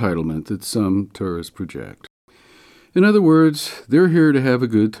sense of entitlement that some tourists project. In other words, they're here to have a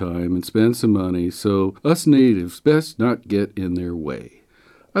good time and spend some money, so us natives best not get in their way.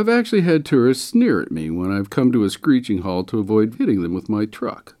 I've actually had tourists sneer at me when I've come to a screeching halt to avoid hitting them with my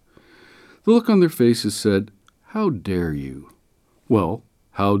truck. The look on their faces said, "How dare you?" Well,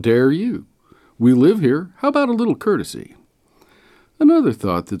 how dare you? We live here. How about a little courtesy? Another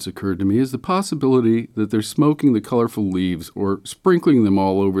thought that's occurred to me is the possibility that they're smoking the colorful leaves or sprinkling them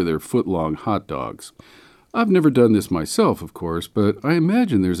all over their foot-long hot dogs. I've never done this myself, of course, but I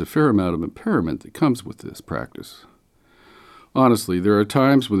imagine there's a fair amount of impairment that comes with this practice. Honestly, there are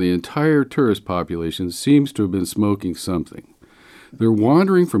times when the entire tourist population seems to have been smoking something. They're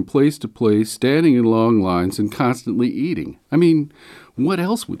wandering from place to place, standing in long lines, and constantly eating. I mean, what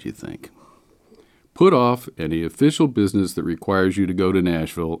else would you think? Put off any official business that requires you to go to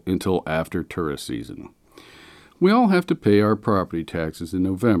Nashville until after tourist season. We all have to pay our property taxes in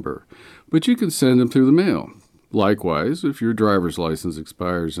November, but you can send them through the mail. Likewise, if your driver's license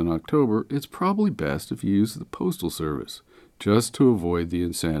expires in October, it's probably best if you use the Postal Service, just to avoid the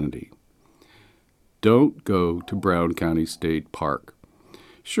insanity. Don't go to Brown County State Park.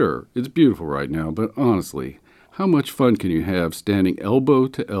 Sure, it's beautiful right now, but honestly, how much fun can you have standing elbow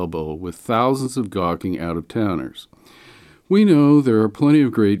to elbow with thousands of gawking out-of-towners? We know there are plenty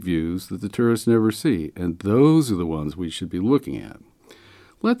of great views that the tourists never see, and those are the ones we should be looking at.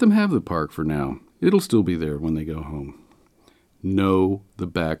 Let them have the park for now. It'll still be there when they go home. Know the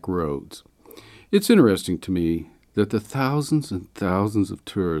back roads. It's interesting to me that the thousands and thousands of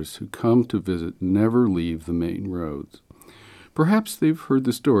tourists who come to visit never leave the main roads. Perhaps they've heard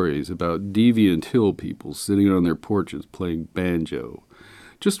the stories about deviant hill people sitting on their porches playing banjo,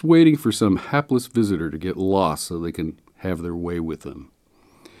 just waiting for some hapless visitor to get lost so they can have their way with them.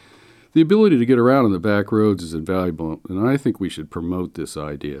 The ability to get around on the back roads is invaluable, and I think we should promote this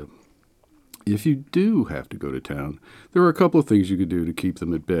idea. If you do have to go to town, there are a couple of things you could do to keep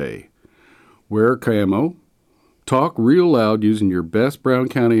them at bay. Wear camo, talk real loud using your best Brown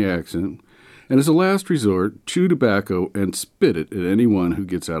County accent, and as a last resort, chew tobacco and spit it at anyone who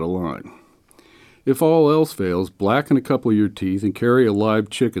gets out of line. If all else fails, blacken a couple of your teeth and carry a live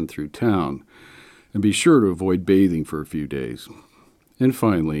chicken through town, and be sure to avoid bathing for a few days. And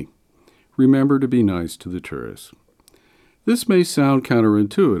finally, remember to be nice to the tourists. This may sound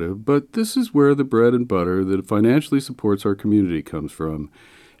counterintuitive, but this is where the bread and butter that financially supports our community comes from,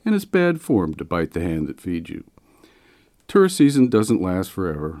 and it's bad form to bite the hand that feeds you. Tourist season doesn't last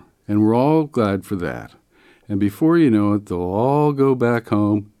forever, and we're all glad for that. And before you know it, they'll all go back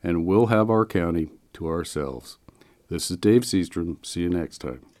home, and we'll have our county to ourselves. This is Dave Seastrom. See you next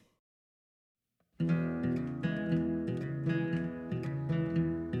time.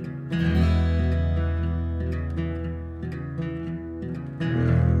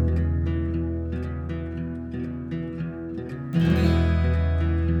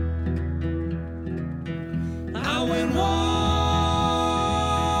 I went walking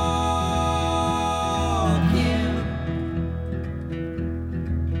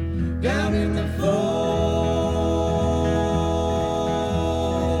down in the forest,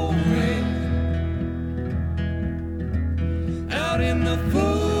 out in the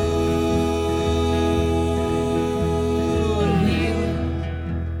foothills,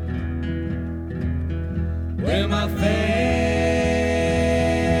 where my family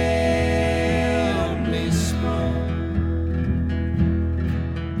sprung.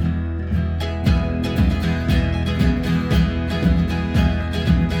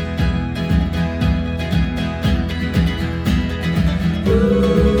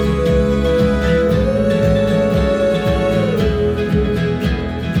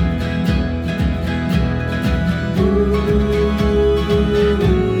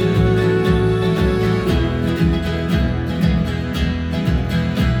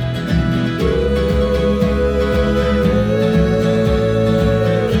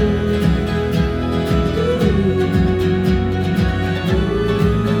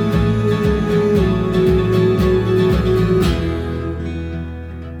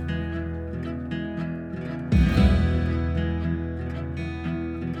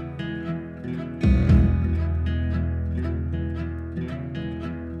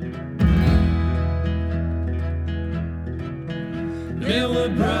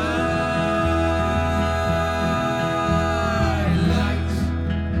 bright lights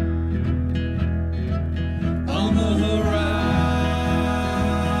on the horizon.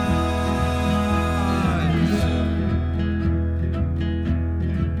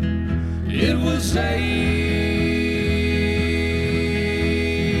 It was daylight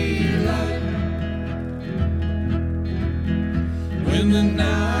when the night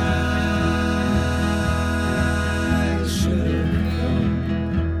should come.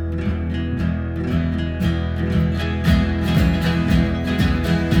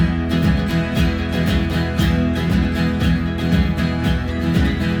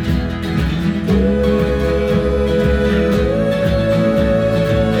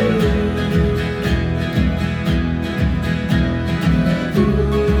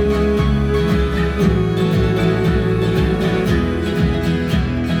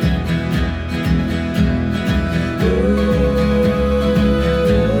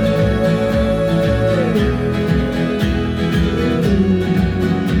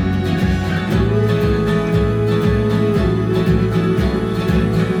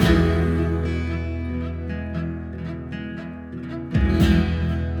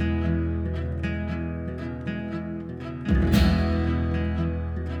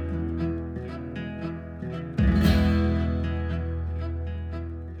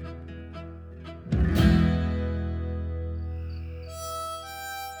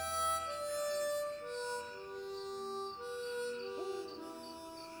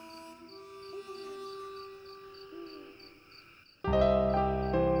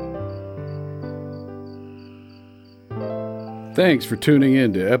 Thanks for tuning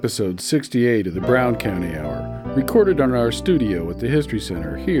in to episode 68 of the Brown County Hour, recorded on our studio at the History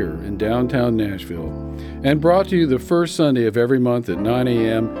Center here in downtown Nashville, and brought to you the first Sunday of every month at 9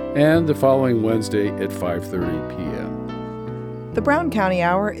 a.m. and the following Wednesday at 5:30 p.m. The Brown County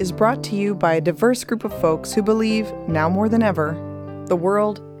Hour is brought to you by a diverse group of folks who believe, now more than ever, the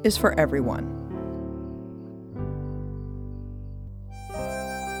world is for everyone.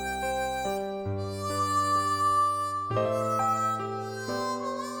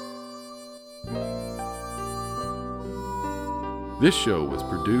 This show was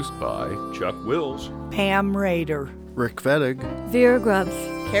produced by Chuck Wills, Pam Rader, Rick Fettig, Vera Grubbs,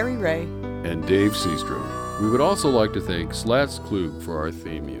 Carrie Ray, and Dave Seastrom. We would also like to thank Slats Klug for our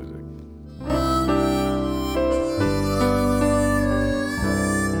theme music.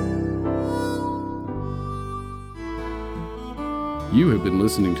 You have been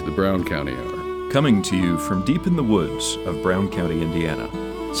listening to the Brown County Hour, coming to you from deep in the woods of Brown County, Indiana.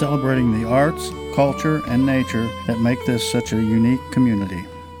 Celebrating the arts, culture, and nature that make this such a unique community.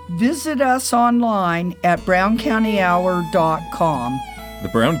 Visit us online at browncountyhour.com. The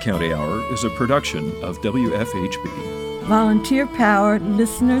Brown County Hour is a production of WFHB. Volunteer-powered,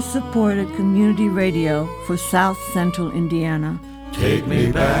 listener-supported community radio for South Central Indiana. Take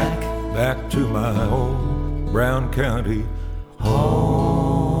me back to my home, Brown County home.